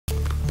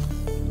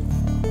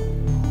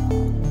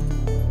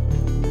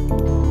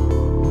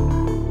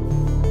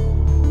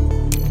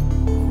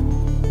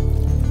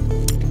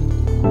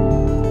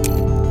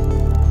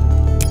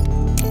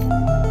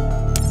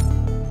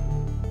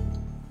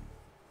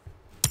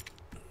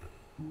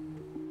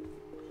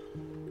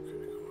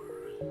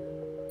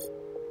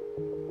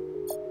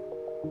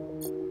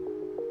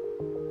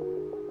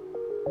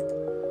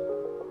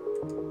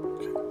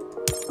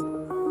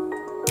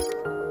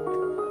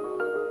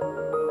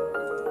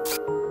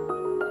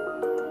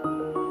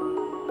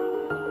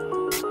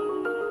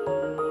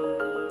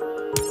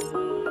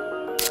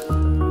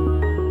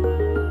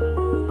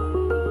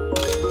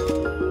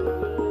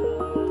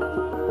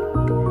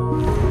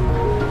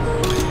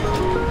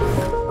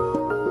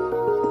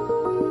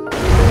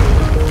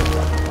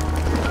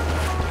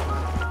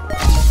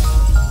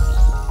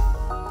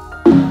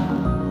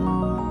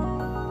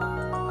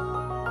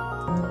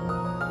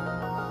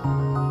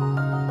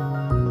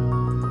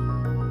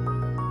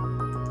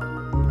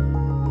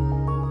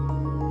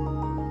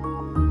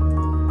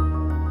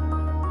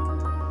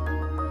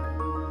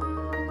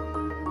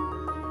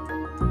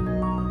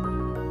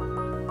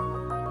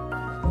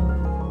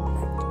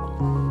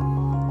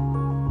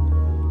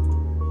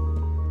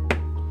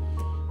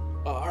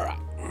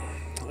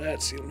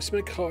Let's see, let me see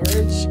my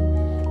cards.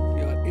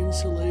 We got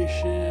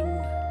insulation.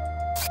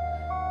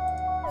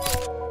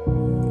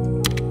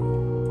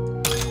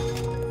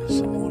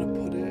 So I want to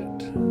put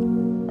it.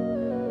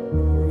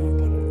 Where are we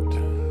going to put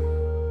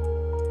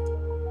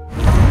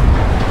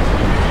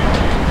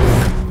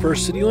it?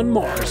 First city on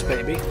Mars,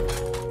 baby.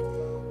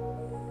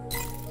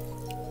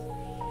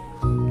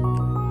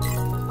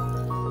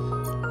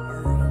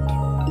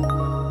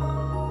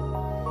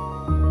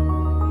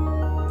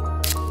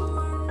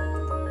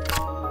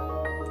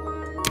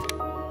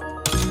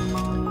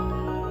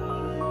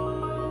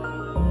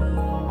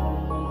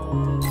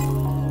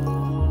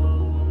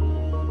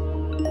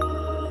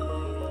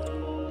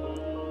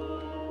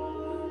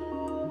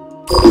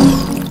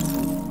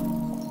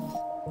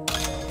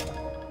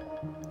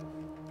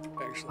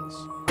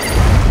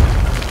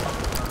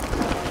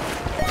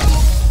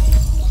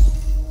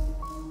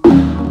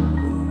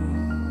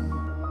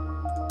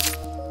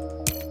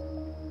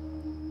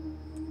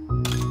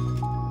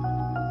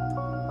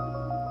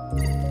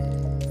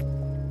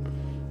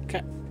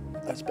 Okay,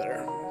 that's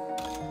better.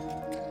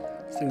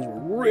 These things were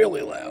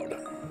really loud.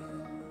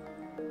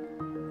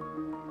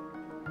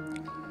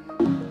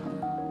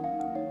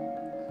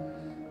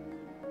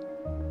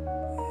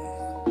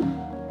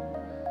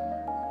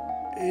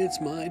 It's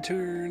my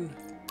turn.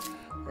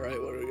 All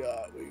right, what do we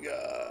got? We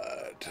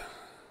got...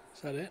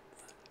 Is that it?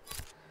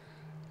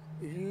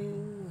 Yeah.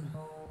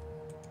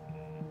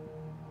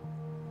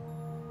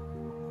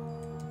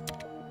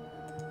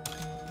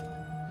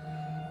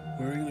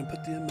 Where are we going to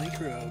put the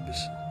microbes?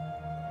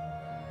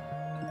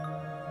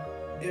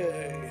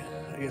 Yay.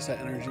 I guess that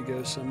energy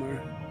goes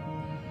somewhere.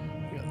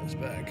 We got this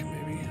back,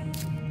 maybe.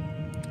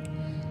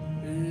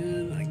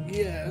 And I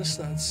guess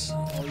that's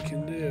all we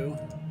can do.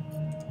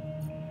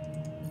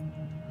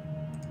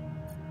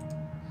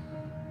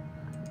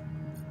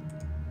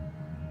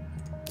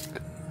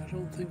 I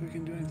don't think we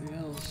can do anything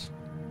else.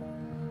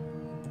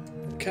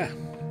 Okay,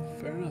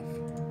 fair enough.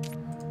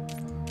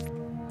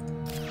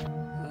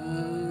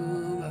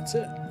 That's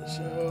it.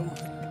 So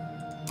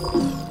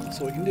that's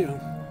all we can do.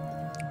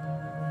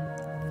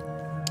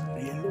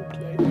 Yellow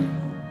player.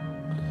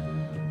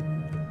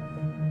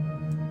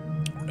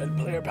 Red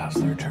player passed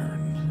their turn.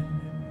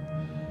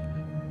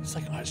 It's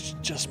like, oh, it's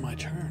just my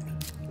turn.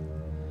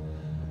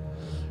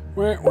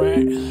 Wait.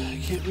 I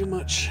can't do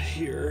much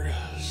here,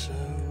 so.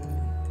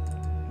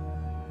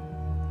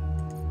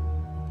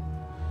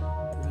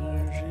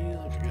 Energy,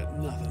 like I got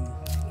nothing.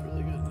 I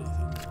really got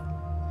nothing.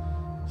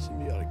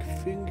 Symbiotic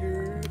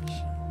fingers.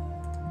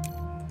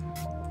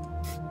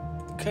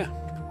 Okay.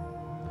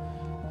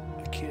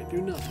 I can't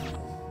do nothing.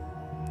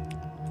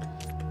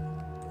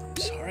 I'm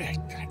sorry,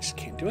 I just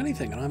can't do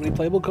anything. I don't have any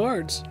playable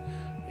cards.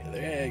 Yeah,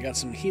 there, I got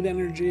some heat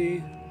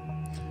energy.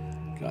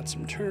 Got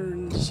some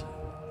turns.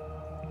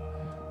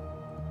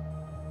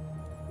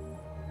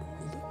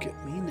 Look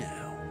at me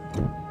now.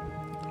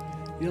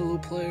 Yellow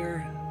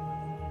player.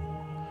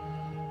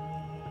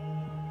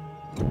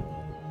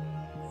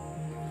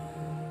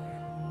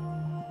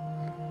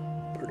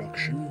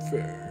 Production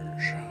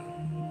Verge.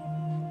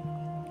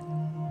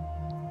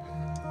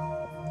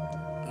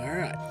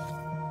 Alright.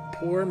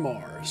 Poor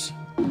Mars.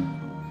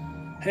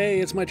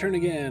 Hey, it's my turn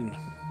again.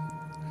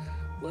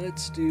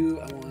 Let's do,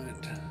 I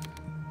want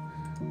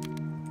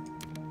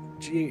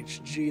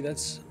GHG,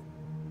 that's,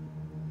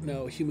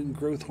 no, human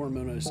growth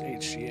hormone is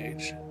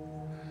HGH.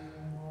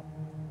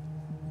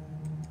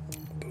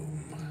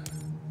 Boom.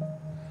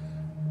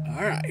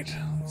 Alright,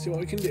 let's see what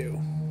we can do.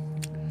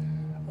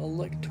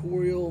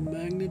 Electorial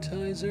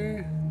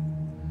magnetizer.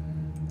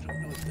 I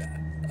don't know what that.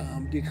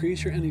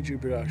 Decrease your energy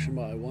production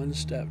by 1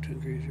 step to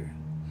increase your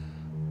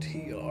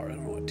TR. I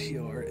don't know what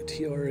TR.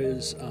 TR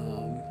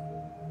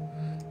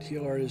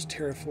is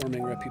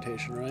terraforming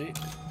reputation, right?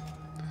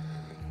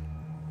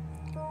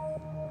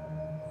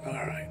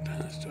 Alright, do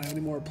I have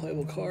any more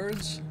playable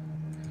cards?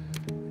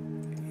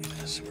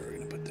 Yes, where are we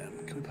going to put them?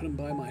 Can we put them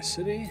by my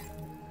city?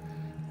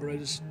 Or do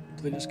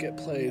they just get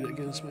played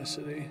against my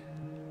city?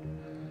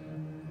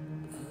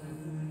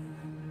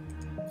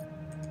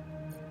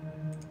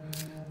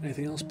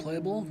 Anything else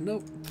playable?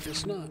 Nope,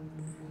 guess not.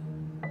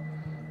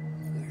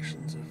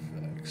 Actions,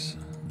 effects.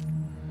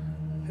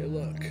 Hey,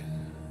 look.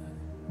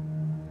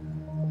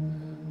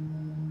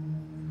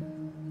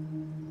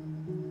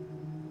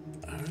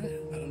 Alright,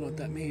 I don't know what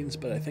that means,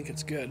 but I think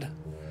it's good.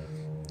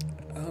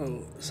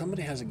 Oh,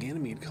 somebody has a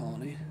Ganymede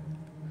colony.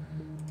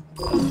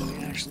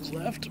 Any actions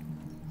left?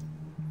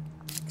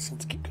 So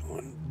let's keep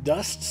going.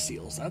 Dust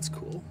seals, that's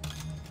cool.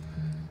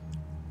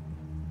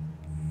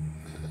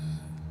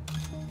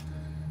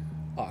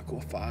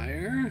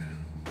 Aquafire.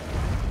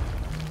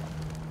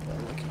 Oh,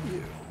 look at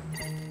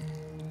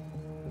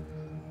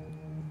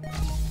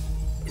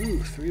you.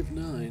 Ooh, 3 of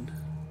 9.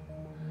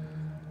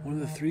 One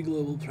of the 3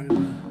 global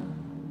prima.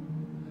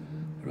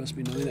 There must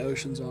be 9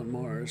 oceans on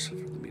Mars for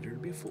the meter to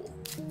be full.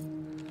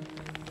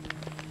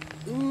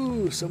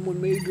 Ooh, someone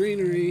made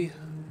greenery.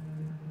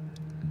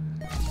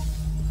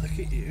 Look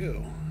at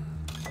you.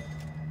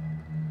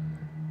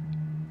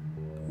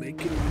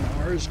 Making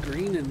Mars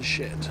green and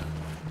shit.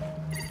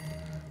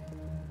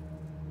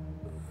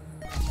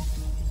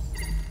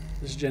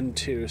 This is Gen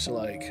 2, so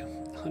like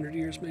 100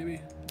 years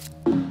maybe?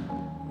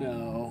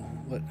 No,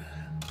 what?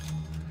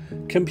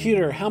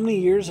 Computer, how many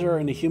years are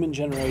in a human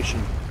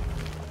generation?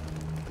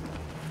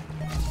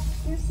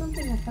 Here's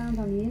something I found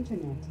on the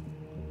internet.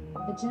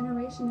 A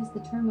generation is the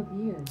term of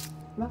years,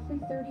 roughly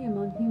 30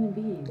 among human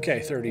beings.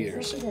 Okay, 30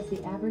 years. Accepted as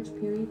the average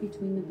period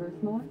between the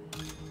birthmark.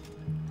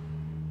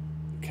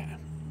 Okay.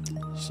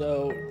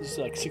 So, this is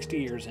like 60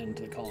 years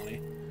into the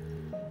colony.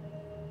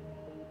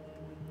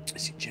 I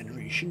see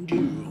Generation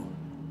 2.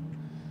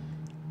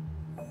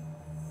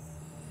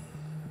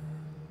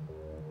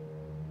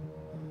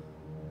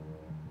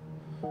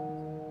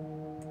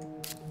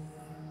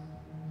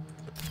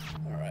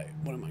 Alright,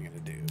 what am I going to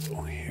do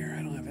here?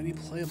 I don't have any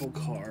playable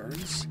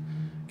cards.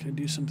 Can I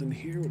do something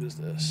here? What is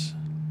this?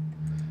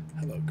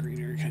 How about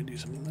greenery? Can I do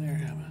something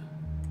there?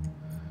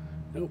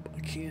 Nope, I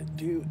can't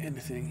do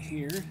anything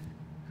here.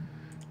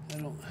 I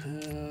don't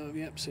have...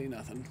 Yep, see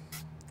nothing.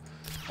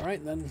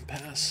 Alright then,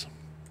 pass.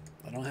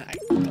 I don't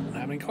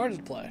have any cards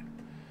to play.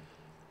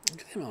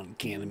 Look at him on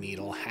Ganymede,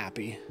 all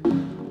happy.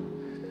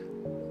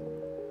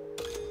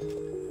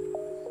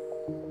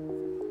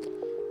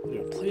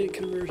 Planet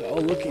conversion. Oh,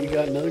 look, you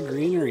got another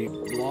greenery.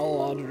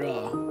 Blah, blah,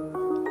 blah.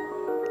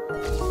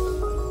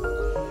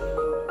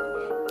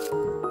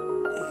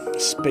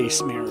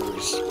 Space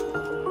mirrors.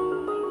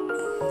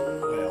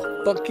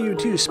 Well, fuck you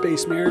too,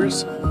 space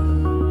mirrors.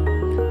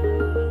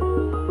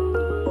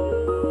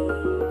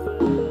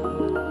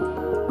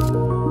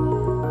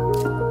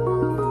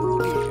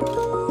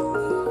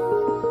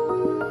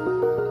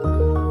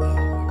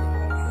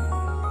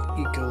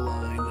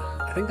 Ecoline.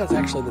 I think that's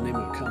actually the name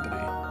of a company.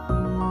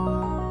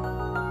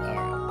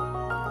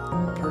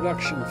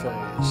 Production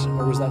phase.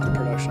 Or was that the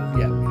production?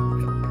 Yeah,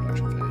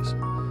 production phase.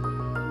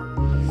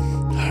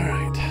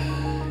 Alright.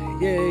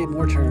 Yay,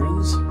 more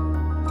turns.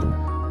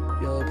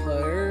 Yellow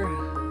player.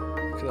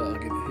 Could I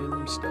get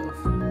him stuff?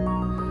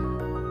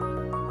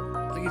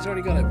 Like he's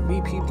already got a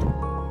VP. I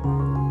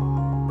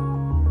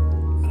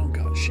don't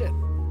got shit.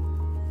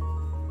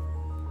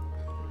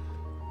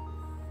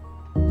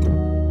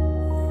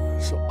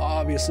 So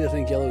obviously I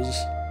think yellow's...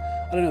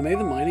 I don't know, maybe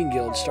the mining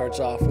guild starts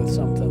off with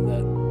something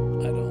that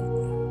I don't...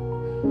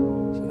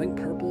 I think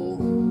purple,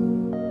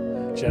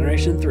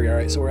 generation 3. All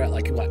right, so we're at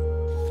like what,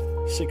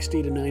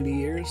 60 to 90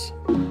 years.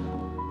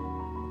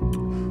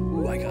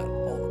 Ooh, I got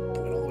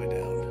point all the way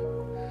down.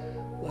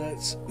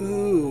 Let's.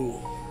 Ooh,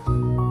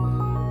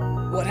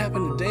 what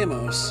happened to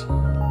Deimos? -1.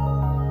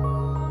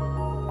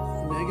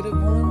 I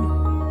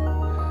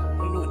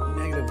don't know what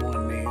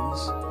 -1 means.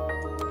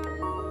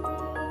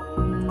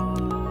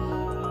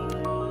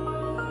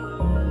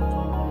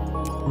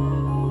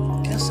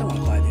 Guess I want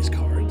to buy these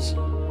cards.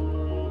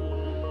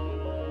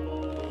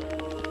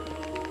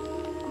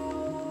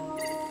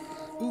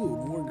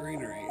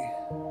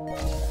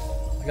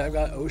 Like I've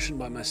got ocean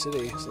by my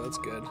city, so that's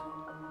good.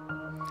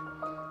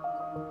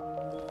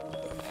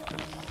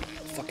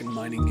 Fucking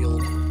mining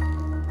guild.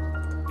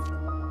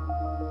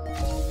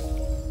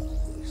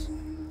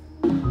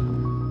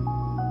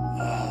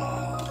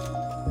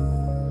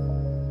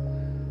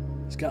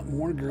 It's got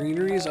more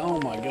greeneries? Oh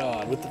my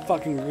god, with the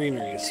fucking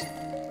greeneries.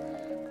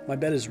 My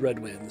bet is red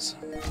wins.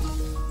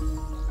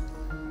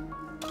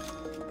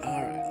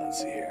 Alright, let's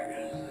see here.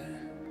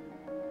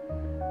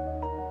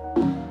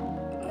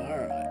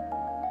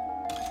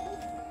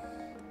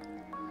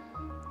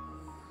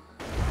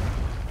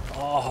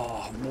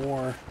 Oh,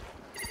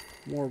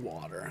 more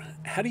water.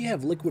 How do you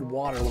have liquid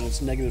water when it's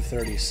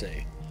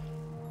 -30°C?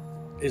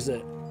 Is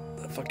it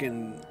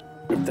fucking...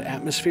 If the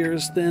atmosphere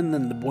is thin,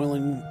 then the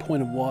boiling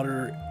point of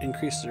water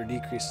increases or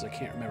decreases? I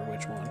can't remember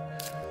which one.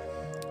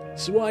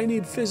 So I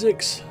need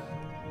physics.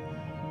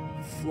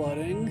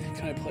 Flooding.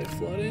 Can I play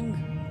flooding?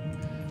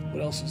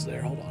 What else is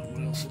there? Hold on.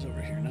 What else is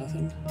over here?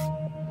 Nothing.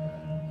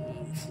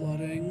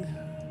 Flooding.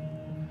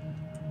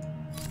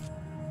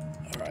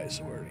 Alright,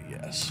 so where...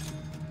 Yes.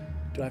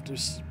 Do I have to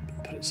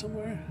put it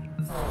somewhere?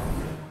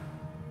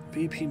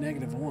 VP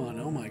 -1.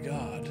 Oh my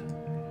god.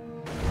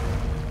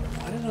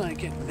 Why did did I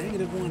get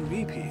 -1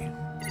 VP?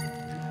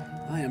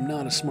 I am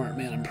not a smart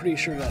man. I'm pretty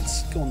sure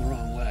that's going the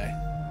wrong way.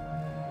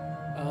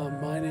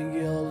 Mining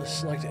guild,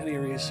 select any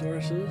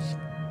resources.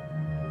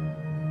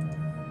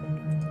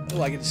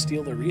 Oh, I get to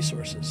steal their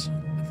resources,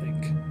 I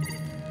think.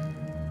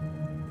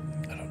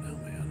 I don't know,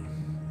 man.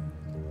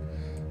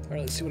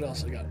 Alright, let's see what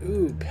else I got.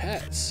 Ooh,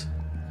 pets.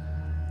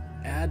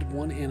 Add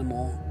 1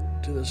 animal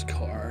to this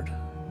card.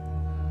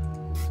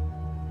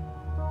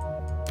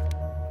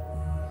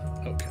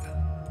 Okay.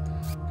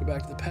 Go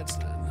back to the pets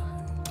then.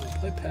 I'll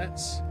play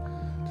pets.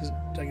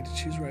 Do I get to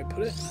choose where I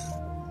put it?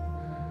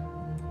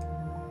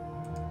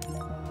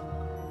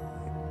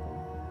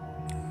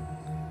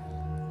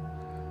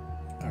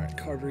 Alright,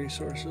 card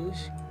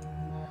resources.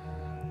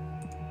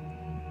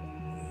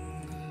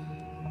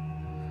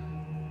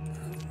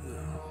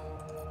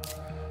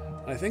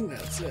 I think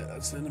that's it.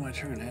 That's the end of my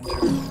turn. End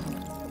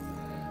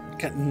turn.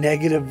 Got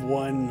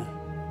 -1.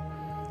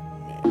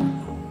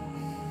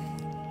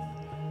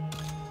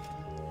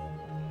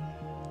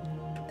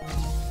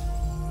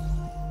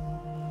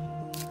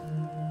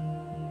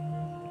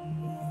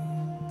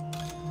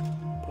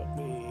 Put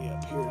me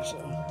up here, so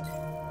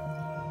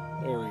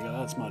there we go.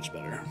 That's much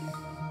better.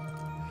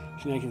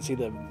 So now I can see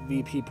the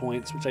VP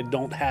points, which I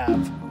don't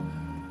have.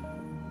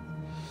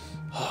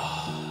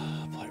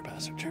 Player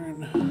pass their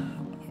turn.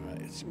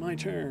 Alright, it's my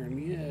turn.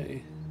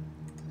 Yay.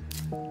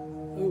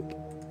 Oop.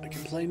 I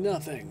can play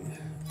nothing.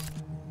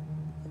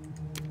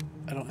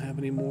 I don't have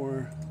any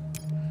more.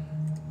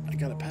 I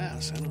gotta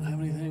pass. I don't have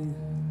anything.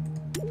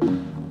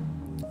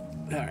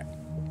 Alright.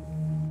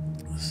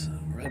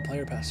 Red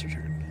player pass their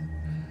turn.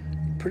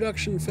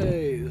 Production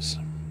phase.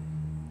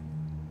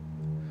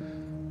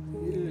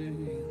 Yay.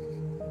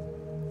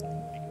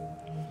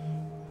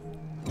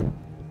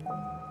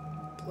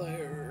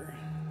 Player.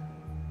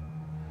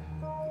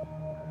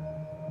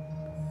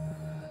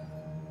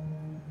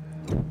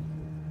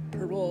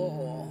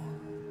 Purple.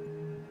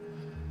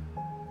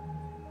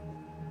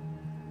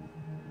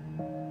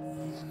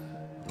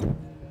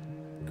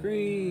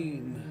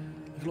 Green.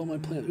 Look at all my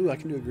plants. Ooh, I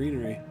can do a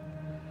greenery.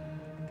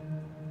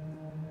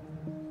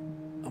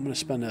 I'm going to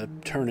spend a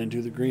turn and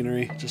do the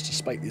greenery just to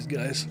spite these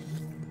guys.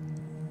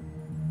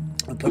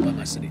 I'll put them on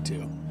my city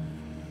too.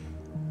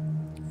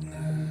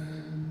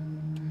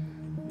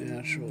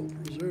 Natural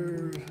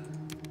preserve.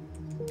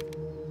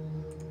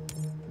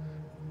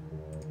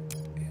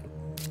 Yeah,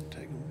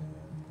 take them.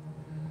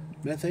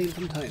 Methane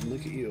from Titan.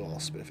 Look at you, all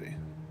spiffy.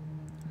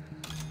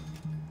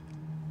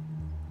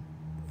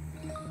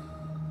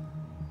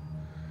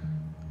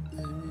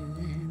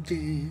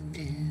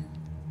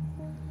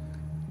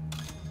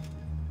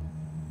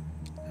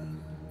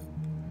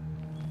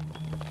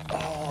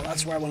 Oh,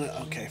 that's where I want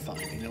to. Okay, fine.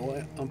 You know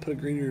what? I'm gonna put a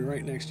greenery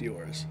right next to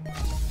yours,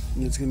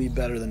 and it's gonna be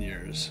better than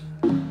yours.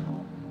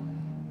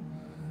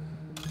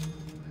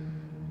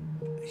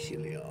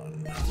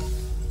 Helion.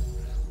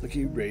 Look at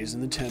you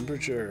raising the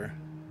temperature.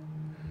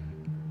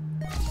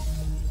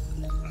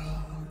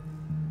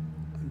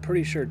 I'm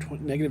pretty sure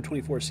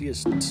 -24C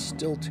is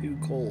still too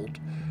cold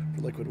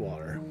for liquid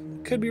water.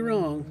 Could be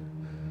wrong.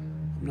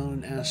 I'm not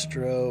an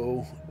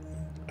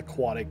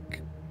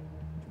aquatic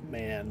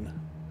man.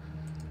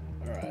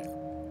 Alright.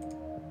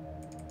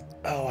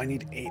 Oh, I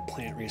need 8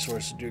 plant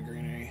resources to do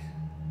greenery.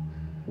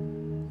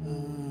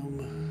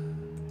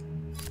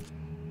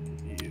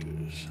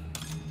 Use.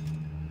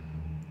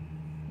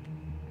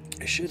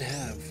 I should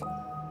have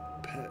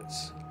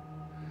pets.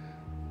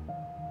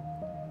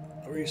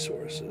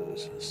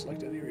 Resources.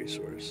 Select any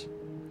resource.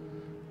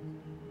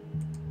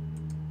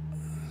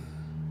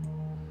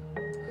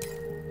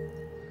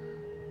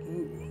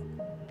 Ooh.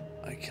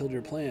 I killed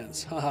your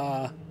plants.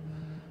 Haha.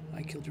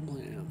 I killed your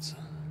plants.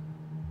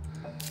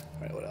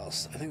 Alright, what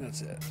else? I think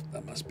that's it.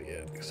 That must be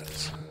it. Because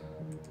that's...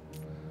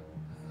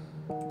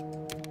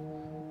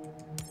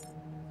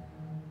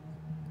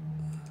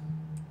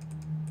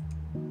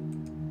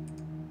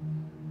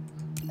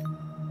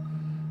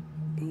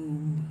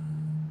 Boom.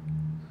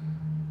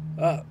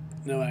 Oh,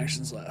 no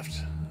actions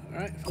left.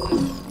 Alright,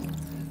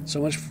 fine.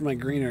 So much for my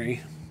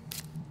greenery.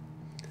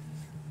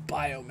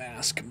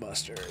 Biomass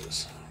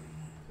combustors.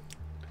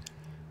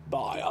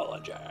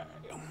 Biology.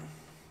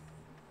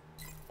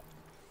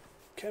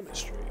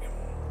 Chemistry.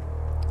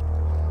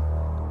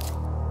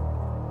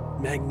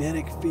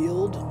 Magnetic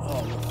field?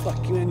 Oh, well,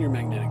 fuck you and your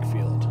magnetic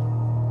field.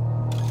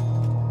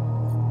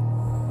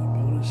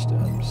 Bonus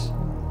steps.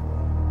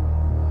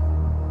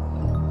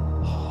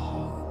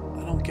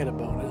 I don't get a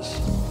bonus.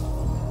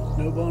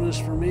 No bonus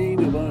for me,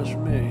 no bonus for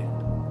me.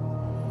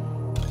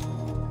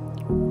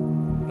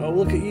 Oh,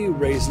 look at you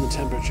raising the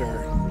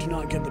temperature. Do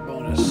not get the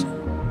bonus.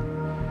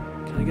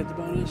 Can I get the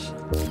bonus?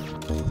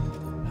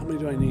 How many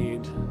do I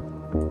need?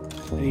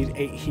 I need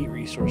 8 heat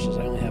resources.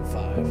 I only have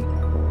 5.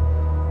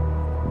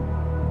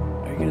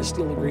 Are you gonna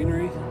steal the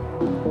greenery?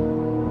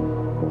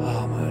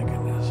 Oh my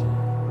goodness.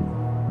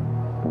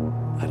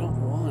 I don't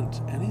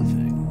want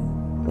anything.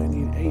 I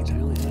need 8. I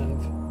only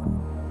have...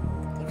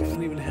 Look, I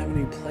don't even have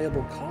any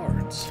playable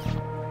cards.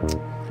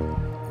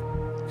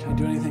 Can I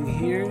do anything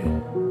here?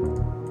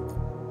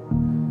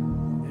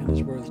 And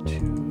is worth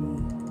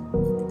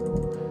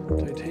 2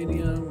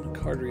 titanium.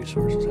 Card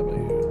resources. How about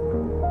you?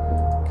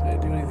 Can I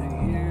do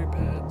anything here?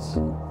 Pets.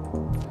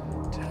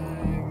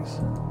 Tags.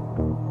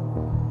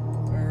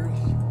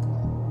 Earth.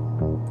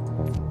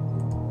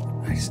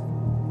 Nice. -1.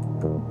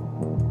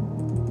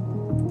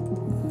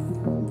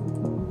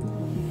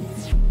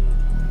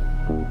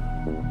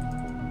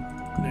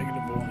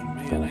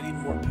 Man, I need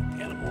more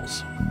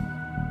animals.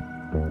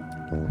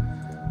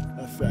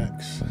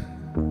 Effects.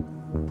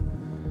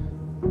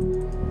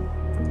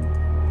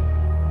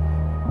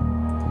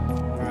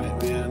 Alright,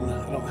 man.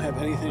 I don't have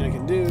anything I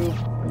can do, so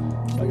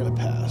I gotta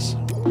pass. I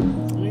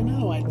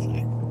know, I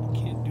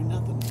can't do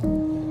nothing.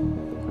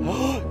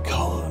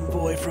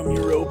 Convoy from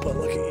Europa,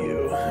 look at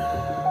you.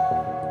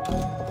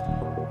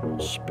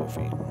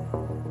 Spoofing.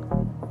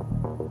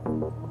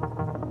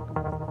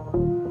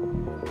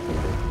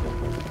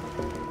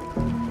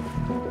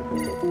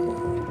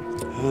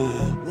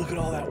 Look at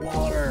all that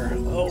water.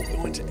 Oh, it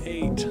went to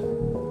 8.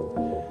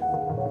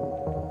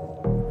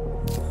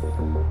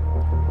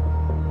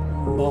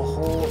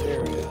 Mahole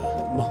area.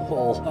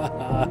 Mahole.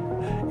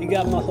 You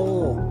got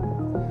Mahole.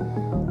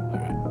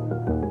 Alright.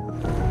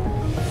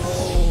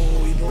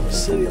 Oh, he built a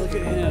city. Look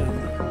at him.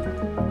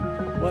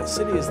 What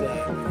city is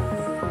that?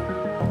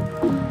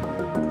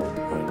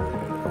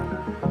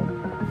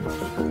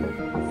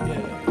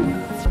 Yeah.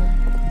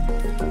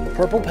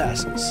 Purple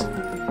passes.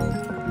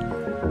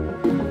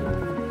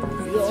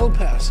 Yellow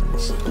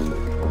passes.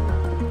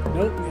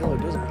 Nope, yellow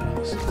doesn't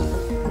pass.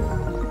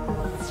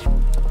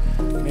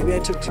 Maybe I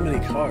took too many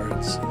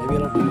cards. Maybe I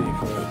don't need any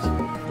cards. I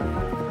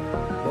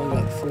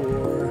only got 4.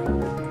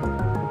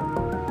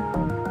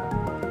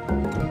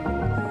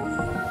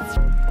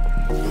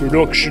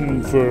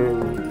 Production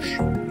first.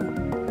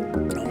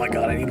 Oh my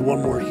god, I need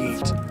 1 more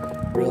heat.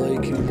 Really?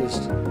 Can you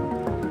just...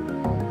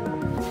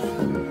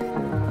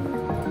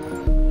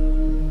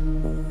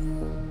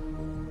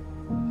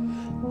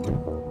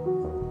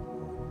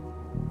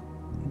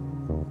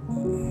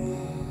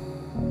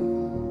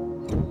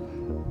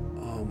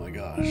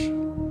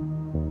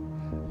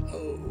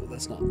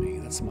 That's not me.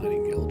 That's the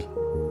mining guild.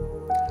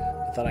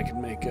 I thought I could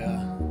make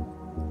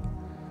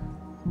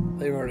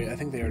I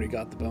think they already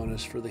got the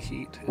bonus for the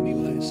heat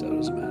anyway, so it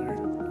doesn't matter.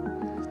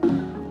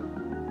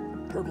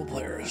 Purple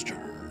player's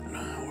turn.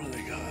 What do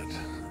they got?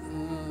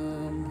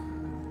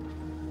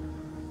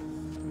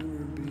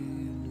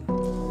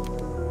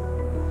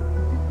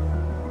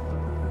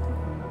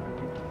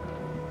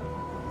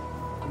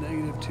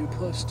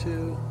 -2 +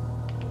 2.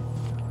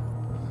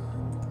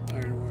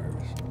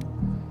 Ironworks.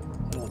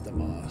 I don't want the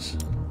moss.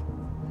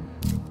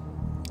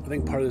 I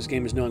think part of this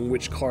game is knowing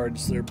which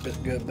cards they're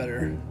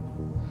better.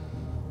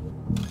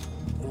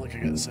 Oh, look, I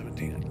got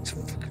 17. I can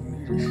fucking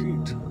need a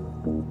sheet.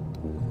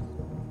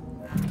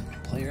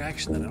 Player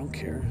action, then I don't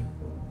care.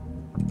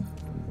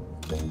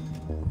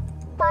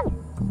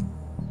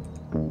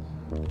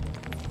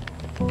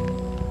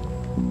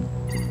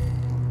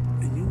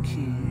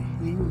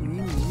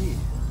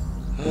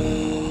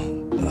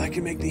 But I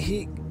can make the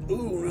heat.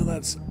 Ooh, no,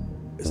 that's...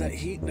 Is that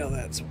heat? No,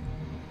 that's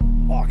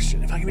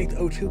oxygen. If I can make the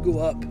O2 go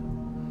up,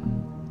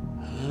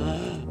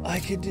 I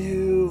could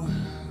do...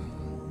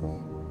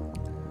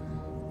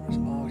 Where's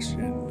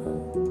oxygen?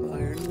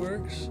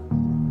 Ironworks.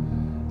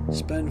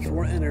 Spend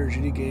 4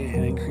 energy to gain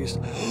an increased...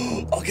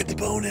 I'll get the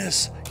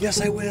bonus!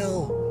 Yes, I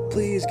will!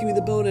 Please, give me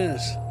the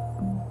bonus!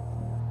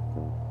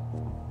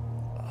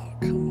 Oh,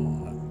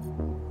 come on.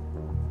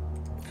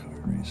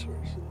 Card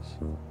resources.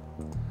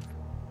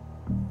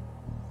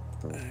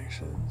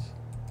 Actions.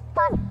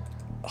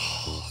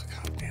 Oh,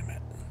 god damn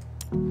it.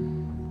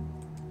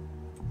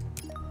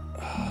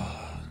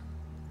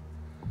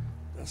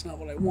 That's not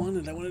what I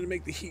wanted. I wanted to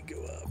make the heat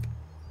go up.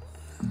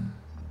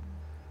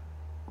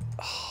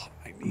 Oh,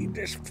 I need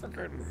this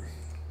freaking...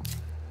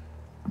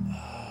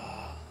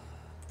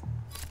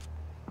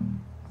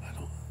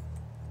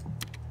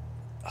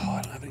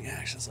 I don't have any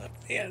actions left.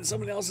 Man,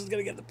 somebody else is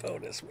gonna get the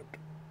bonus.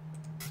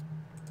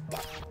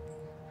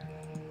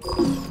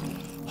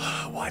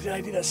 Why did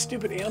I do that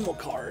stupid animal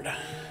card?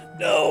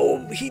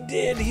 No, he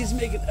did. He's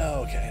making...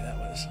 Oh, okay, that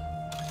was...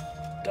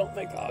 Don't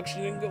make the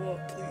oxygen go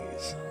up,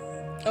 please.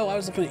 Oh, I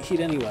was looking at heat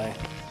anyway.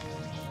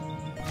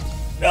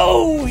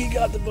 No, he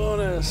got the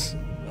bonus.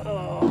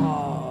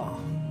 Oh.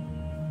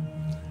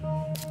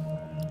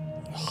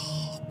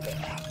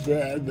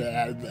 Blah,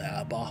 blah,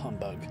 blah, bah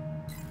humbug.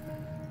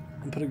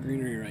 And put a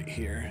greenery right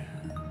here.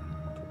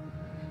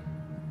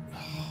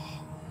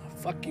 Oh,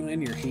 fuck you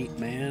and your heat,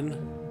 man.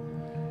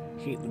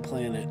 Heating the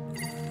planet.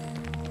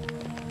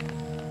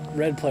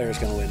 Red player's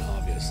gonna win,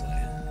 obviously.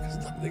 Because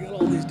they got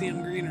all these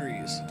damn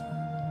greeneries.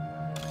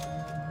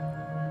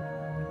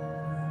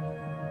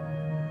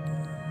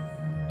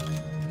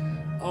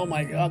 Oh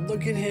my god,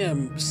 look at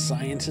him.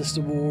 Scientist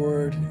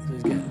award.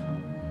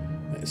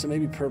 So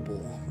maybe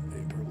purple.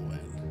 Maybe purple win.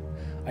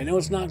 I know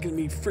it's not gonna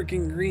be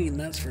freaking green,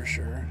 that's for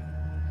sure.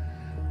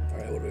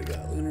 Alright, what do we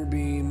got? Lunar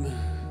beam.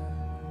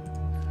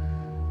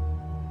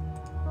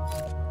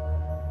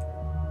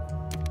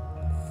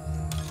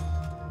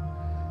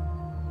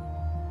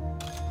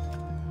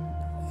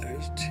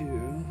 There's 2.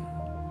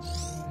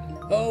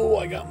 Oh,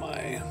 I got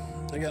my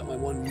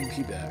 1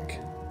 UP back.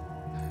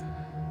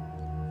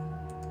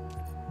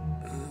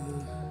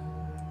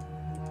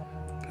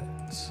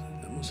 Pets.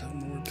 I must have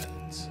more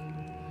pets.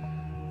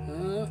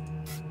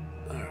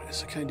 Alright,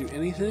 so can I do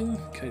anything?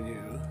 Can I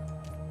do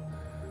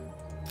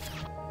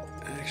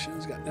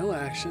actions? Got no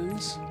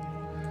actions.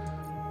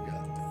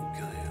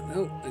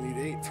 Nope, I need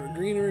 8 for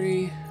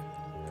greenery.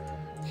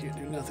 Can't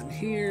do nothing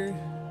here.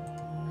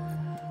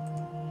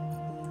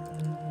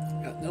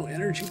 Got no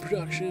energy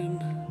production.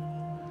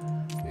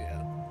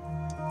 Yeah.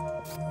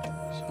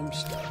 So I'm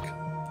stuck.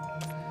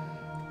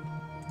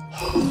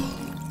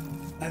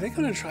 I think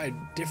I'm gonna try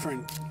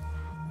different.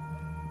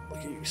 Look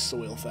at you,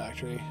 soil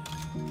factory.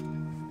 I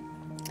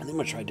think I'm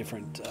gonna try a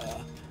different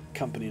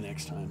company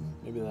next time.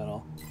 Maybe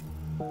that'll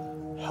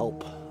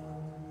help.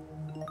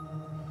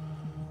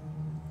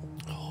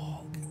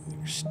 Oh,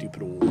 your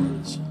stupid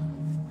awards.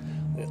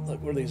 Wait,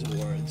 look, what are these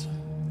awards?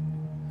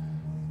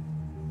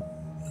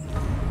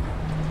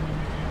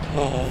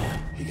 Oh,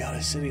 he got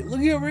a city.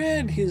 Look at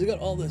red. He's got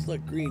all this.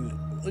 Look, green.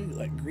 Look at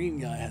that green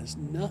guy has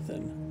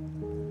nothing.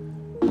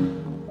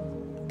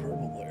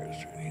 Purple player is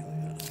trying to heal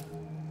you.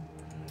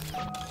 Oh,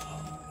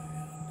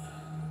 man.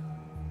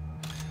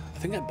 I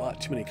think I bought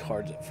too many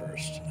cards at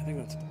first. I think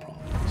that's the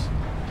problem.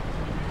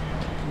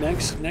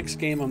 Next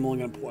game, I'm only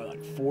gonna play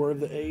like 4 of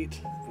the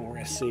 8, and we're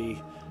gonna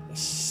see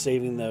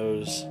saving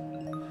those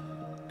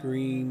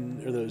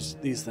green or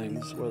these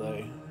things where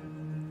they.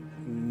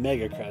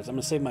 Mega credits. I'm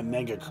gonna save my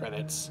mega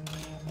credits.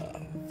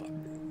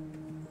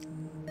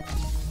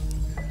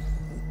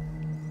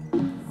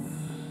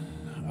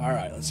 All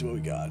right, let's see what we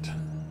got.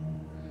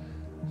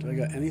 Do I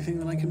got anything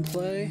that I can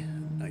play?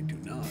 I do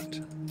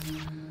not.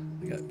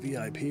 I got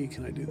VIP.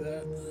 Can I do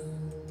that?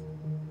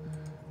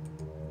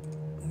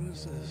 What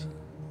is this?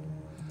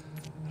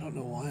 I don't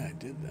know why I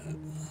did that.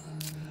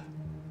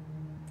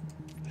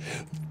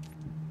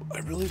 I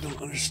really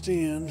don't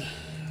understand.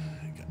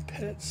 I got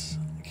pets.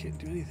 Can't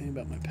do anything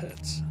about my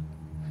pets.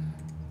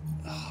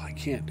 Oh, I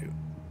can't do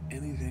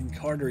anything.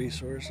 Card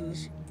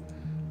resources.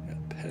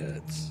 Got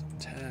pets,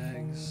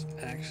 tags,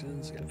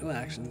 actions. Got no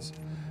actions.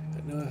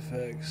 Got no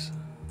effects.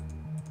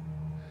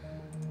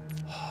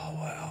 Oh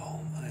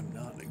wow, I am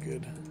not a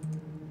good.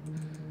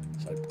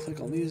 So I click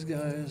on these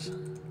guys.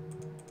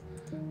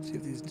 See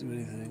if these do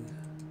anything.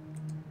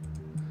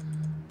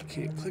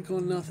 Can't click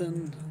on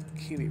nothing.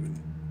 Can't even.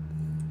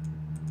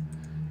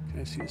 Can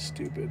I see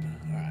stupid?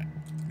 All right.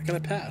 I gotta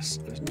pass.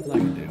 There's nothing I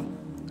can do.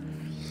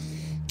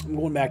 I'm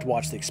going back to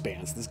watch The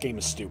Expanse. This game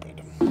is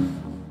stupid.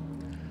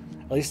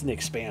 At least in The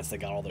Expanse, they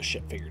got all this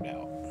shit figured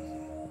out.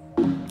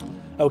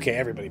 Okay,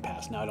 everybody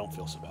passed. Now I don't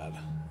feel so bad.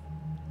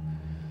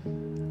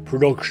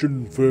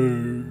 Production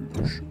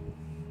phase.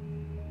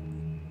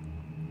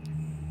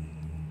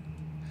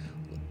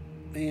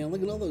 Man,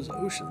 look at all those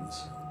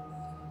oceans.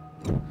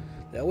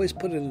 They always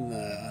put it in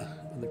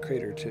the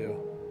crater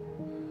too.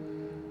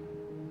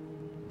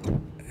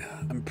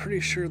 I'm pretty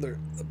sure the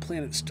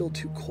planet's still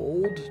too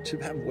cold to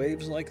have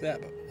waves like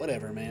that, but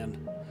whatever,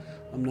 man.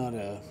 I'm not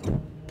a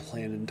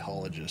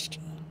planetologist.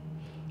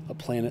 A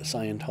planet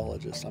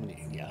Scientologist. I'm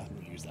gonna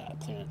use that.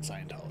 Planet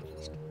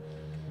Scientologist.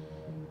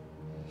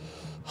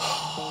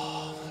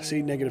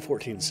 See, negative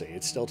 14C.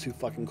 It's still too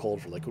fucking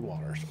cold for liquid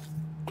water. So.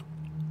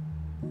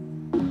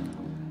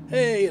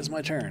 Hey, it's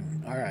my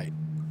turn. Alright.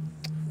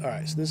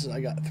 Alright, so this is,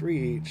 I got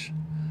 3 each.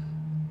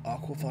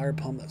 Aquafire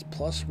pump, that's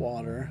plus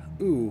water.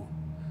 Ooh.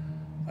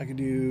 I could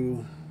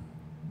do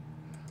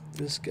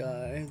this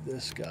guy,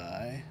 this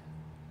guy.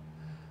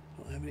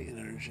 Don't have any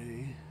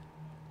energy.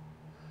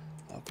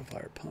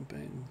 Aquafire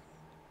pumping.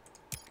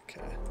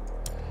 Okay.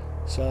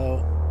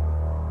 So,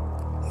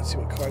 let's see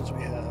what cards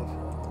we have.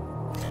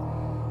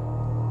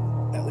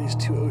 At least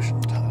 2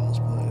 ocean tiles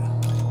played.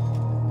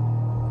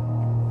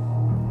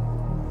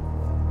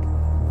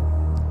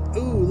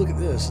 Ooh, look at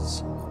this.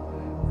 It's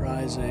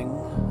rising.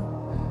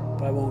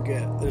 But I won't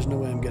get, there's no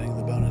way I'm getting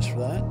the bonus for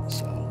that,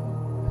 so.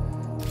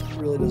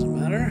 Really doesn't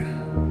matter.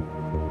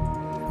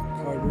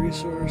 Card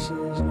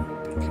resources.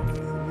 Nope, can't do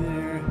anything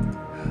there.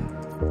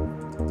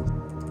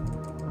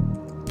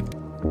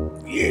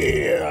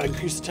 Yeah, I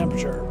increased the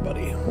temperature,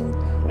 buddy.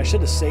 I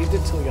should have saved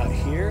it till we got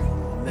here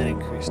and then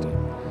increased it.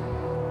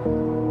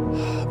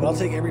 But I'll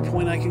take every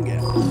point I can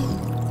get.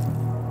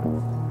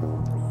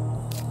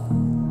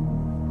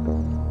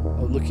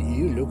 Oh, look at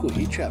you, local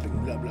heat trapping,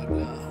 blah blah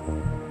blah.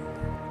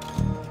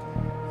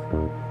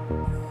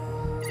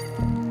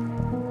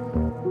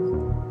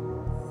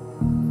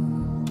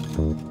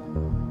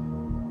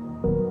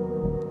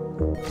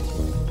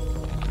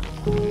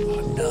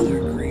 Another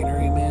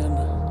greenery, man.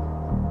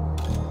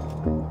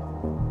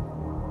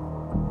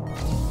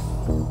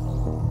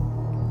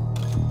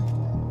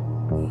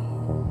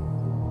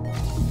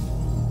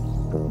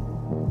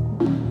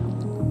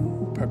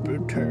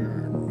 Purple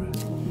turn.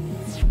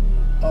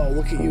 Oh,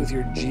 look at you with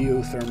your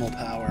geothermal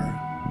power.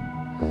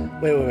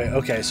 Wait.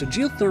 Okay, so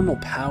geothermal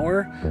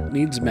power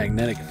needs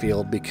magnetic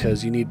field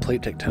because you need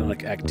plate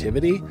tectonic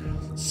activity.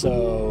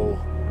 So,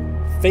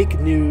 fake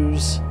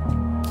news.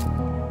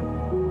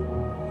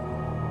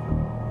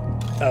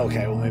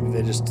 Okay, well maybe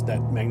they just, that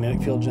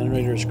magnetic field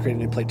generator is creating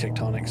new plate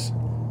tectonics.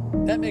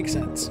 That makes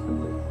sense.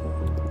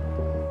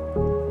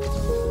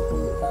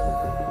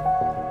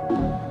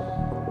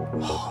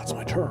 Oh, it's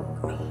my turn.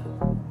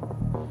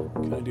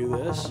 Can I do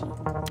this? I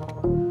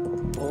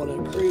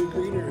want to create a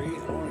greenery.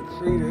 I want to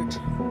create it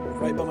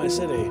right by my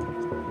city.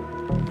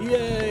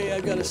 Yay!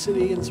 I got a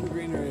city and some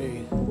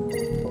greenery.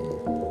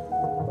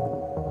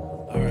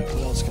 Alright,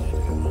 what else can I do?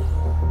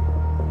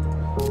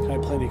 Can I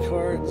play any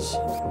cards?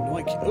 No,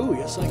 I can't. Oh,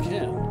 yes I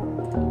can.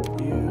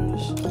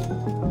 Use. I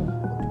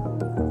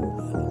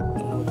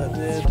don't know what that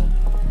did.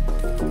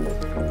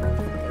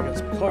 I got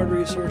some card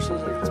resources. I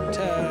got some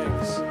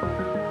tags. I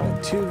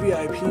got 2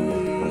 VIP.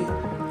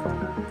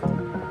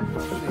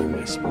 Maybe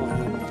my small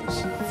animals.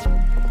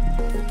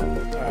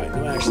 Alright,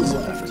 no actions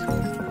left.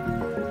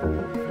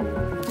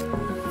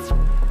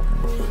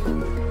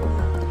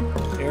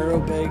 Arrow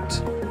baked.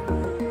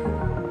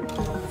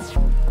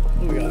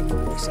 What do we got?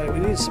 Looks like we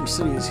need some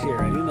cities here.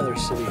 I need another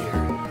city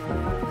here.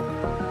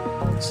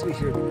 A city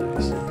here would be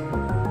nice.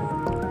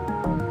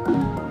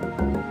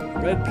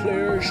 Red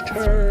player's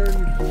turn.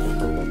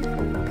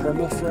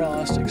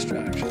 Permafrost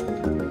extraction.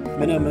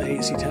 Minimum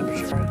AC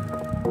temperature.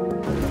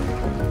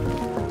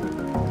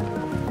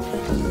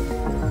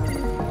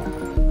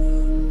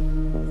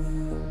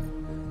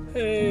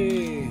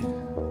 Hey!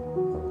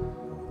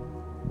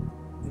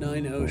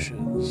 9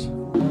 oceans.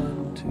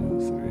 1, 2,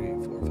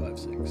 3, 4, 5,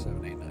 6,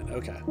 7, 8, 9.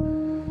 Okay.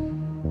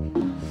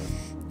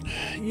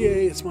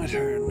 Yay, it's my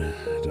turn.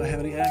 Do I have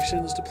any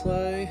actions to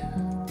play?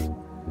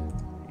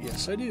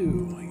 Yes, I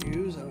do.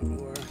 Use, I don't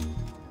know where.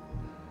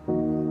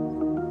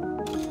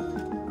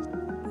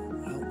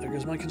 Well, there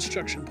goes my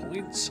construction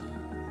points.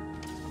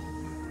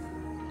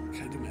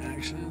 Can I do my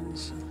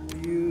actions?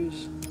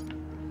 Use.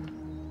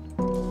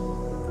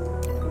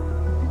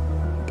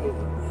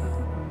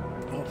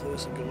 Hopefully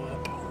this will go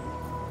up.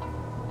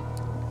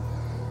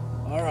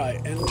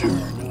 Alright, end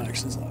turn. No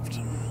actions left.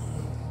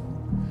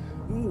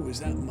 Ooh, is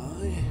that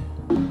my...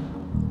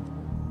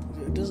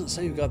 It doesn't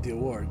say who got the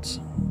awards.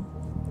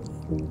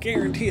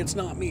 Guarantee it's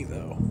not me,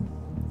 though.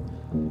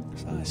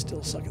 Because I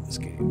still suck at this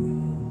game.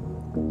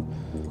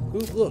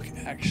 Ooh, look.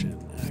 Action,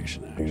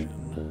 action, action.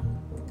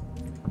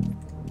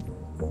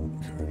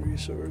 Card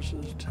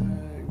resources,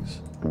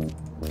 tags.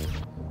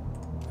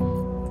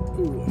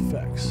 Ooh,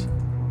 effects.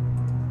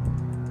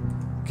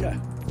 Okay.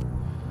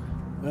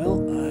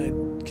 Well, I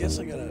guess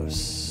I gotta...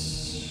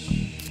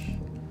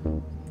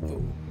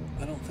 Oh,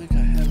 I don't think I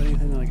have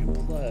anything I can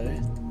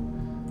play.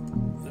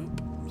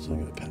 Nope, so I'm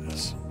gonna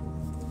pass.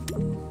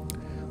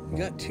 We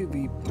got 2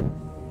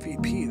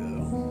 VP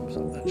though, so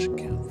that should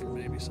count for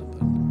maybe something.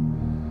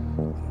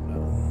 I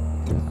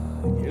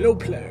don't know. Yellow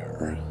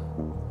player.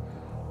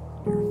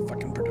 Your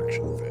fucking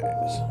production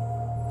phase.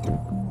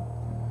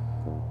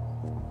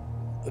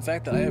 The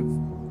fact that I have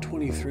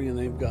 23 and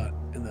they've got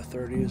in the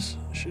 30s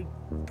should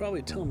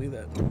probably tell me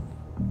that I'm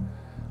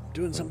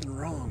doing something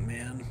wrong,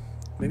 man.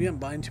 Maybe I'm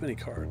buying too many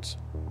cards.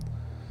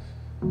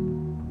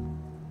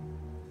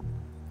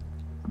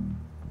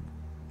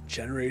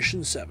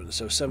 Generation 7,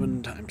 so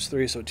 7 times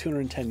 3, so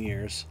 210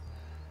 years.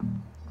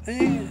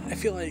 I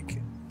feel like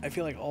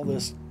all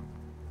this,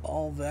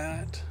 all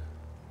that.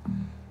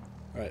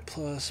 All right,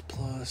 plus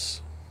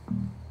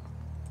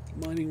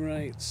mining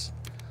rights.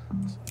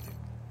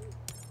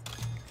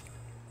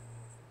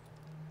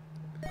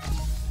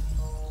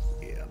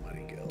 Yeah,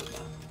 mining guild.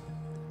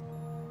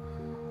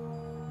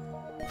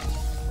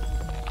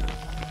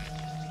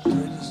 So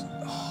they just,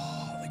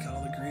 oh, they got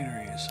all the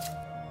greeneries.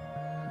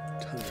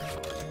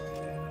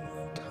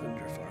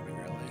 Tundra farming,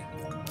 really.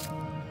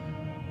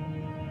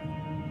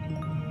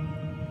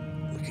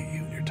 Look at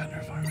you and your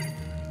tundra farming.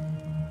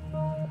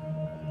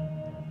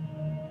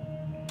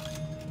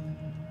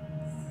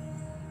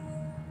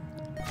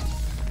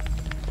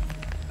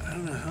 I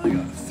don't know how I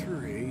got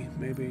 3,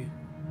 maybe.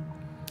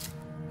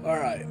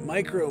 Alright,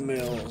 micro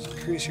mills,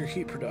 increase your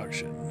heat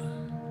production.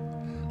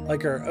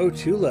 Like our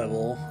O2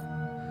 level,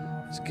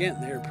 it's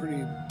getting there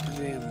pretty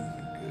damn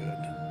good.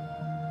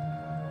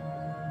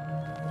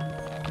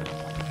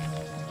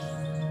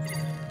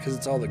 Because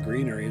it's all the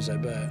greeneries, I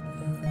bet.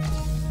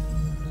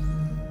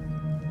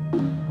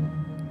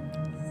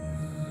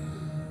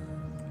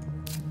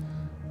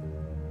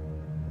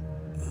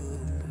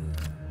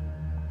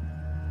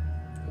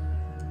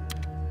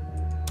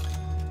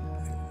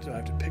 Do I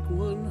have to pick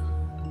one?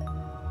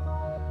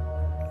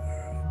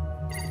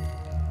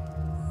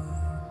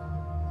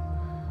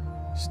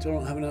 Still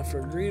don't have enough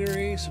for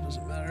greenery, so it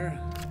doesn't matter.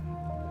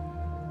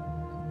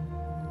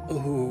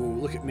 Oh,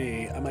 look at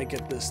me. I might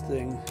get this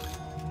thing.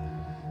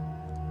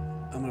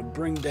 I'm gonna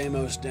bring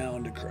Deimos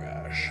down to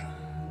crash.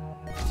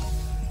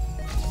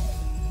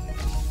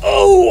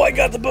 Oh, I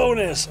got the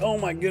bonus! Oh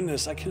my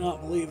goodness, I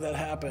cannot believe that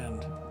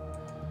happened.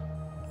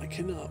 I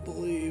cannot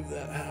believe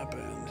that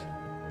happened.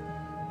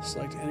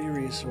 Select any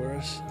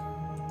resource.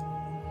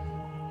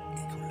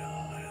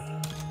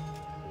 Equalize.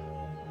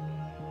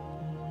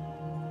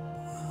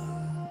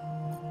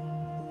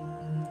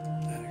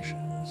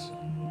 Actions.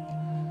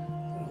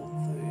 I don't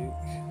think.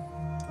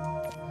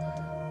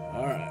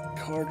 Alright,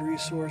 card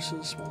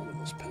resources, small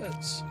animals,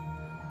 pets.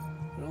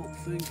 I don't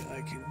think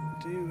I can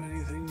do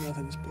anything.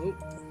 Nothing's bloat.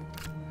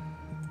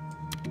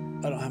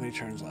 I don't have any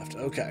turns left.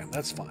 Okay,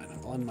 that's fine.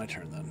 I'll end my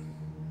turn then.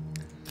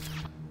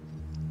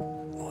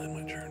 I'll end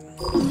my turn.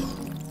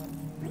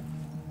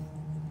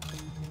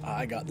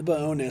 I got the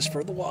bonus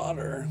for the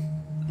water.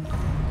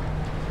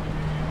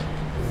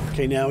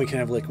 Okay, now we can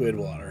have liquid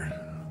water.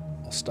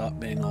 I'll stop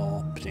being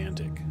all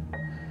pedantic.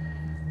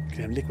 We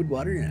can have liquid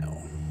water now.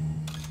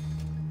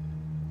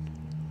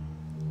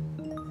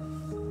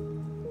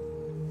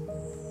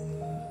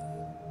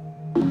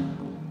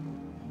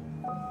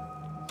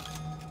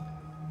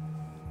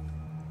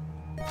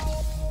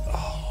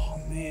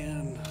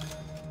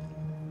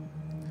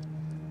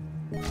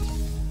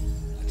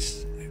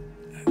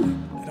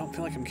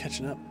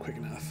 Catching up quick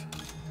enough.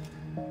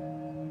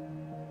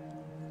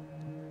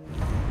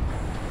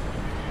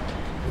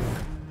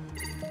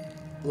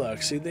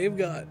 Look, see, they've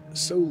got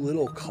so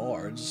little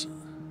cards.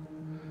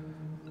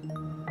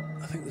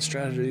 I think the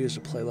strategy is to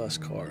play less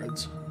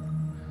cards.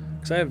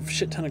 Because I have a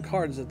shit ton of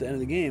cards at the end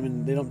of the game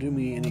and they don't do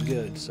me any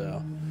good,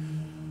 so.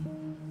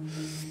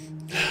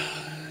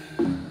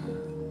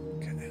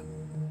 Okay.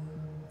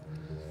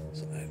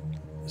 So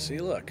see,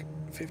 look.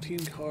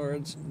 15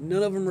 cards.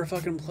 None of them are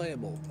fucking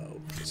playable.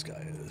 Oh, this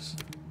guy is.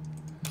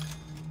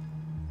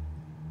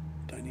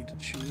 Do I need to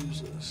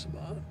choose a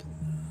spot?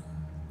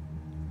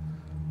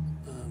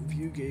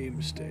 View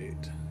game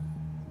state.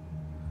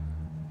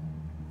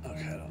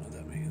 Okay, I don't know what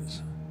that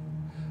means.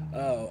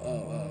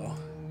 Oh.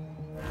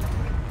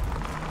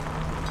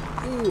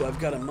 Ooh, I've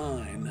got a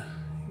mine.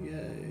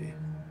 Yay.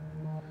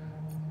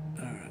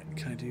 Alright,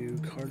 can I do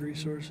card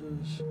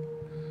resources?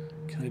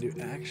 Can I do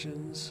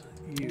actions?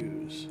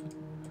 Use.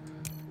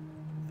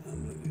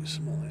 I'm going to do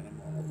small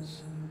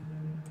animals.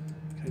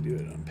 Can I do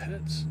it on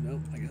pets?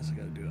 Nope, I guess I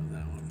got to do it on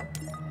that one.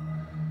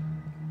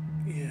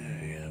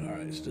 Yay.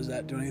 Alright, so does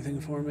that do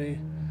anything for me?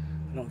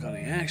 I don't got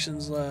any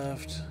actions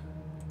left,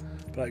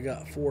 but I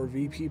got 4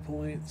 VP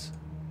points.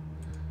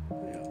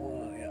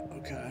 Yeah,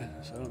 okay,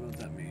 so I don't know what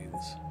that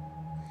means.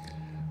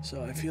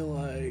 So I feel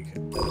like I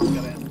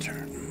gotta end the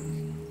turn.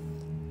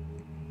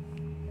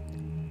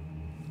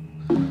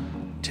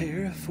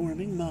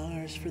 Terraforming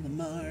Mars for the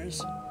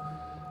Mars.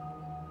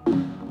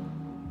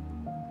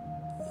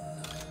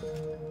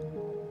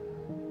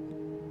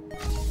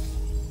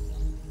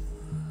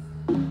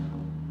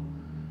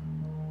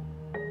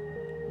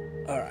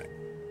 Alright.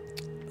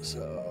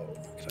 So,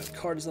 can I have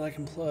cards that I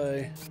can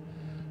play?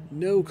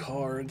 No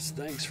cards,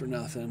 thanks for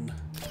nothing.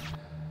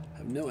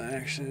 Have no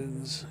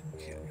actions.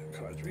 Can't get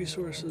cards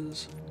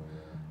resources.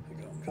 I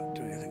don't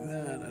do anything with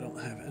that. I don't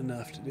have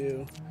enough to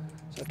do.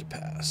 So I have to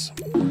pass.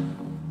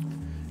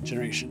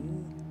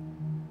 Generation.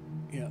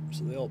 Yep,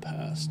 so they all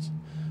passed.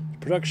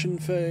 Production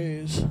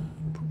phase.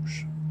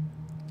 Push.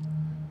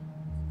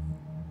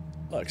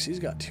 Look, he's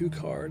got 2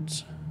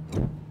 cards.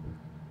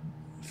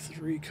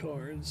 3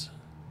 cards.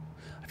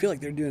 I feel like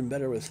they're doing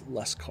better with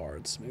less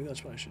cards. Maybe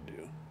that's what I should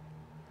do.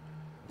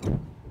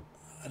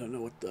 I don't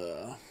know what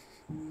the...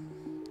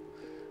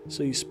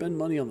 So you spend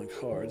money on the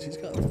cards. He's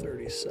got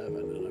 37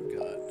 and I've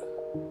got...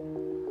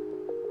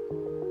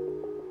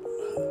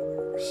 How that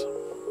works.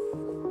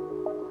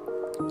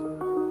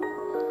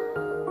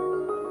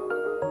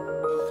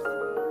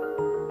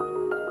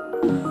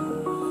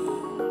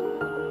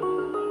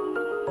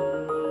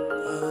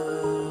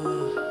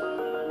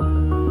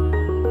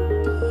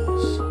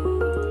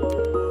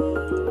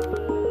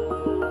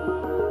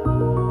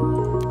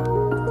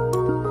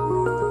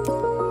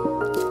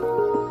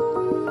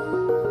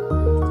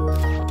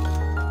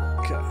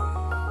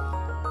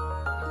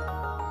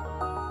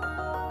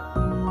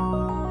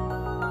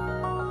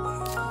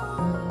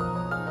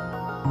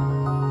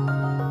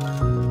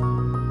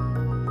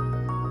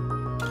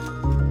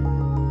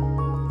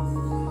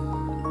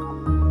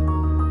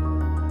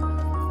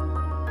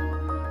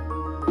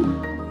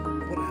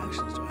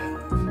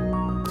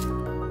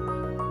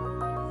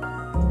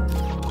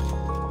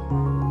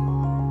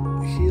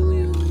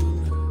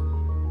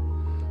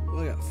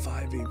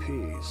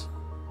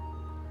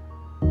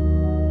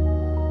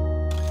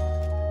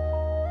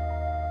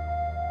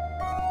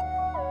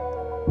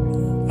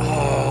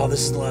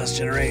 This is the last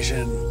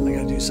generation. I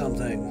gotta do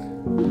something.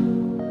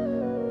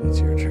 It's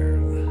your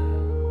turn.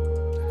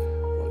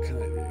 What can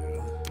I do?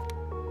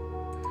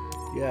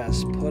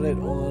 Yes, put it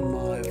on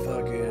my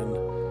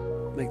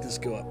fucking... Make this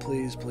go up.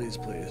 Please, please,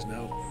 please.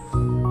 Nope.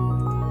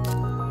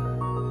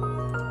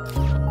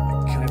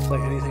 Can I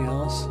play anything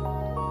else?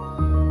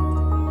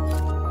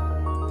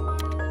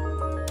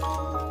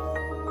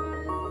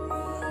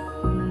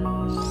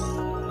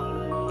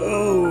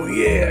 Oh,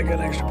 yeah, I got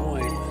an extra point.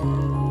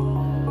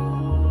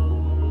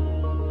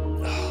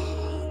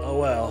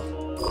 Well.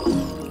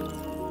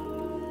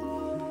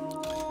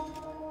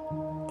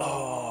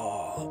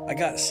 Oh, I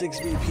got 6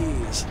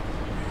 VPs.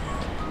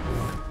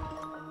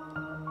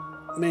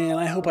 Man,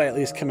 I hope I at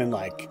least come in,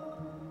 like,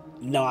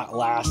 not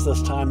last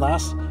this time.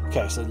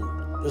 Okay, so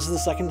this is the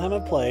second time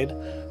I've played,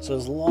 so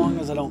as long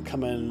as I don't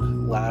come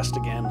in last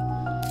again,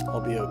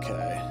 I'll be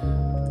okay.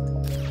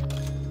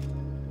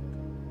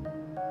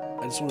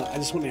 I just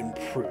want to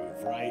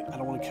improve, right? I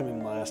don't want to come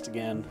in last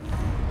again.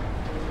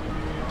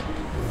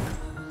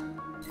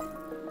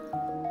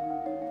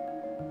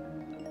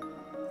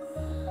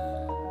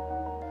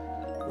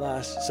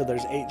 So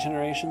there's 8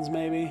 generations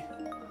maybe.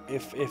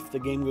 If the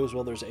game goes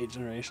well, there's 8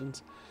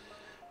 generations.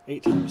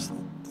 8 times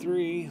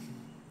 3,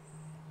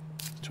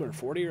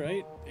 240,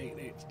 right?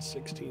 8,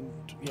 16,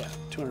 yeah,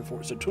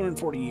 240. So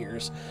 240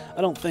 years.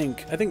 I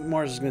think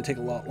Mars is going to take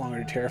a lot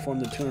longer to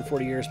terraform than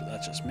 240 years, but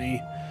that's just me.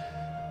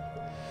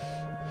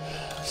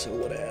 So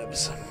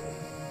whatevs.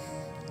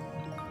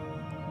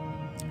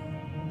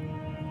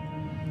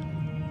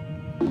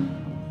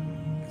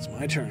 It's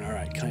my turn. All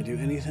right, can I do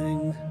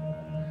anything?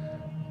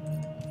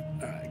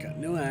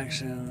 No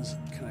actions.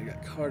 I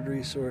got card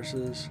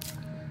resources.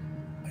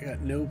 I got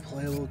no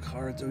playable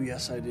cards. Oh,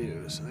 yes, I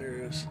do. So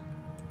there's.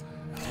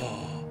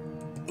 Oh,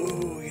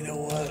 ooh, you know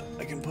what?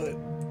 I can put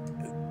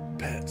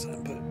pets.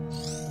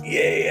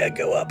 Yeah,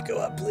 go up,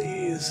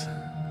 please.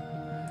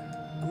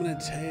 I'm gonna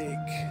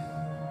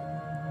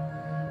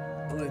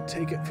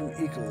take it from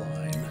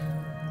Ecoline.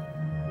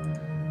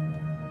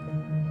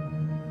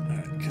 All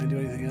right, can I do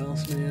anything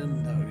else,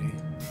 man? That would be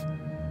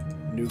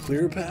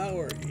nuclear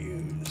power. Use.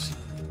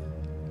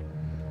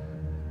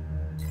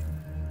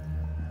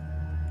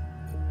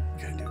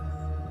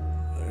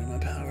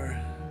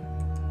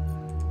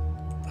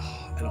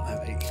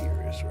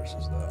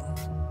 Resources though.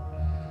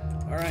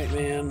 All right,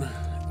 man.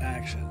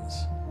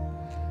 Actions.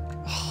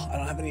 Oh, I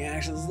don't have any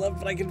actions left,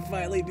 but I can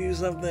finally do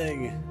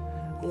something.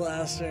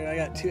 Last turn, I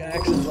got 2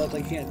 actions left.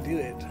 I can't do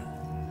it.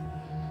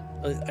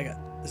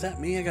 Is that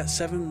me? I got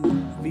 7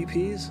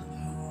 VPs.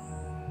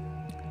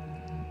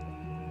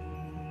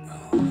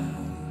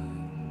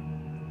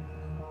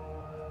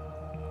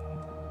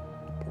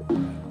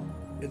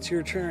 It's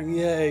your turn.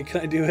 Yay!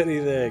 Can I do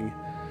anything?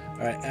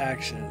 All right,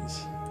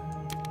 actions.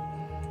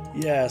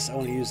 Yes, I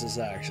want to use this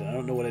action. I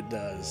don't know what it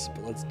does,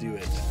 but let's do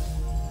it.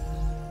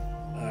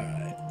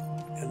 Alright.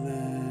 And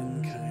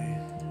then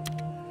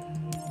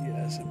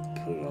yes, and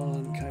put it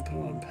on. Can I put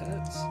it on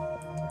pets?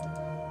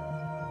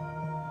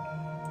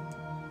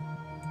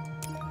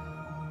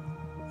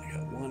 I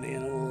got 1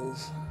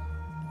 animals.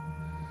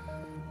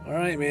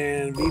 Alright,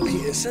 man.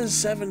 VP. It says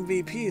 7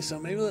 VP, so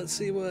maybe let's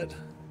see what.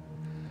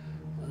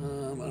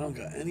 I don't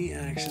got any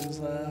actions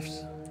left.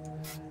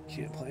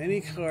 Can't play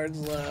any cards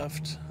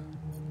left.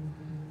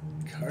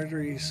 Card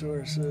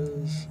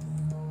resources.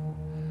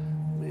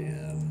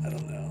 Man, I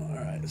don't know.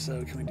 Alright,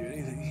 so can we do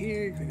anything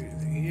here? Can we do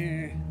anything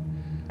here?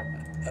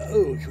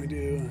 Oh, can we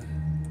do...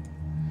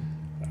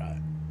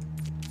 Alright.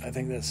 I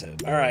think that's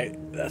it. Alright,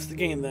 that's the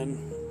game then.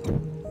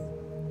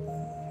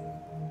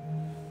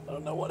 I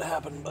don't know what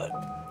happened, but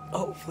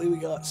hopefully we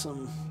got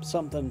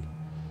something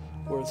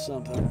worth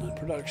something.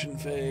 Production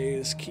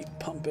phase. Keep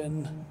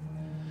pumping.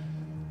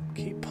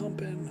 Keep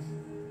pumping.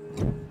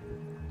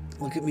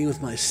 Look at me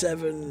with my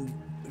 7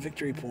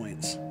 victory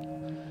points.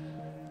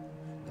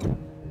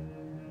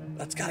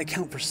 That's gotta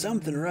count for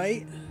something,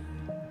 right?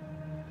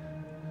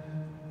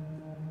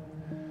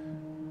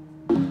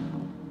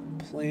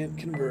 Plant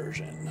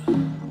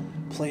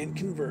conversion. Plant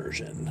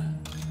conversion.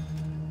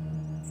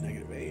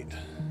 -8.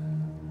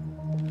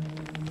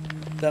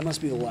 That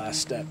must be the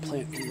last step.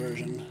 Plant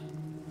conversion.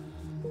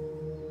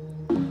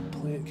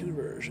 Plant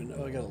conversion.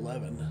 Oh, I got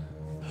 11.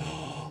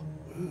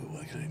 Ooh,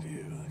 what can I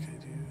do? What can I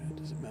do?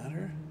 Does it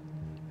matter?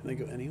 Can I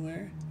go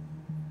anywhere?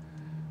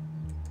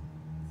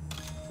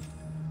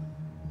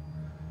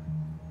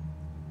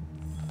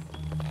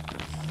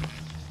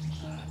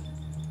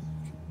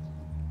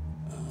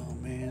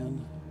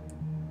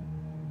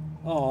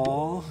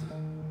 Aww.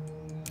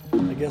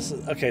 I guess,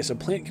 okay, so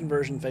plant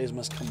conversion phase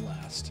must come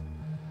last.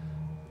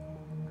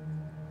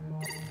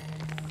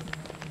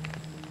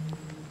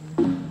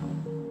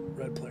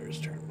 Red player's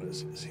turn. What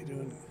is he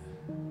doing?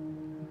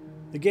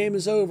 The game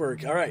is over.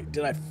 Alright,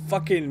 did I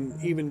fucking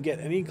even get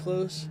any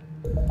close?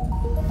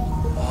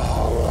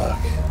 Oh,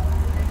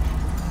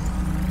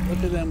 look.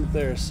 Look at them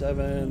there.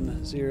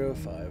 7, 0,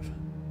 5.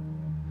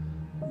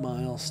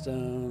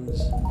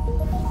 Milestones.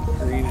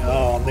 Green.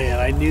 Oh, man,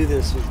 I knew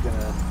this was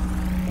gonna...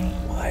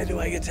 Why do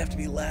I get to have to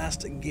be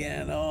last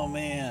again? Oh,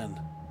 man.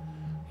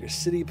 Your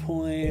city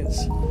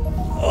points.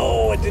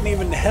 Oh, it didn't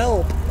even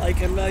help. Like,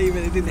 it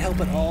didn't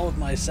help at all with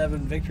my 7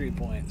 victory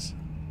points.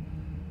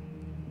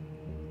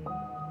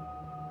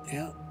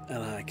 Yeah,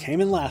 and I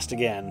came in last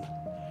again.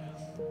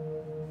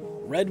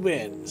 Red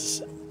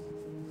wins.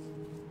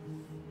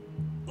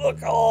 Look,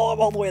 oh,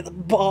 I'm all the way at the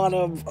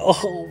bottom.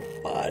 Oh,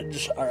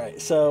 fudge. All right,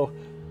 so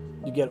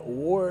you get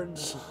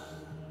awards.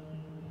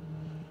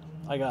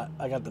 I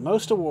got the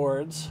most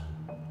awards.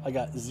 I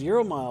got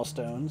 0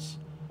 milestones.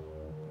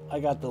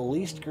 I got the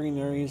least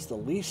greeneries, the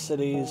least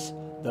cities,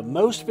 the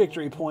most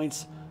victory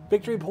points.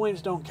 Victory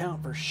points don't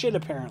count for shit,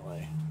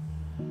 apparently.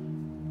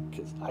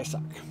 Because I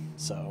suck.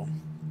 So,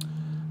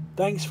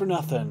 thanks for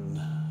nothing.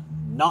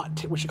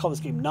 We should call this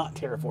game not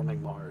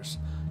Terraforming Mars.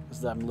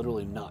 Because I'm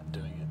literally not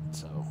doing it.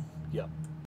 So, yep.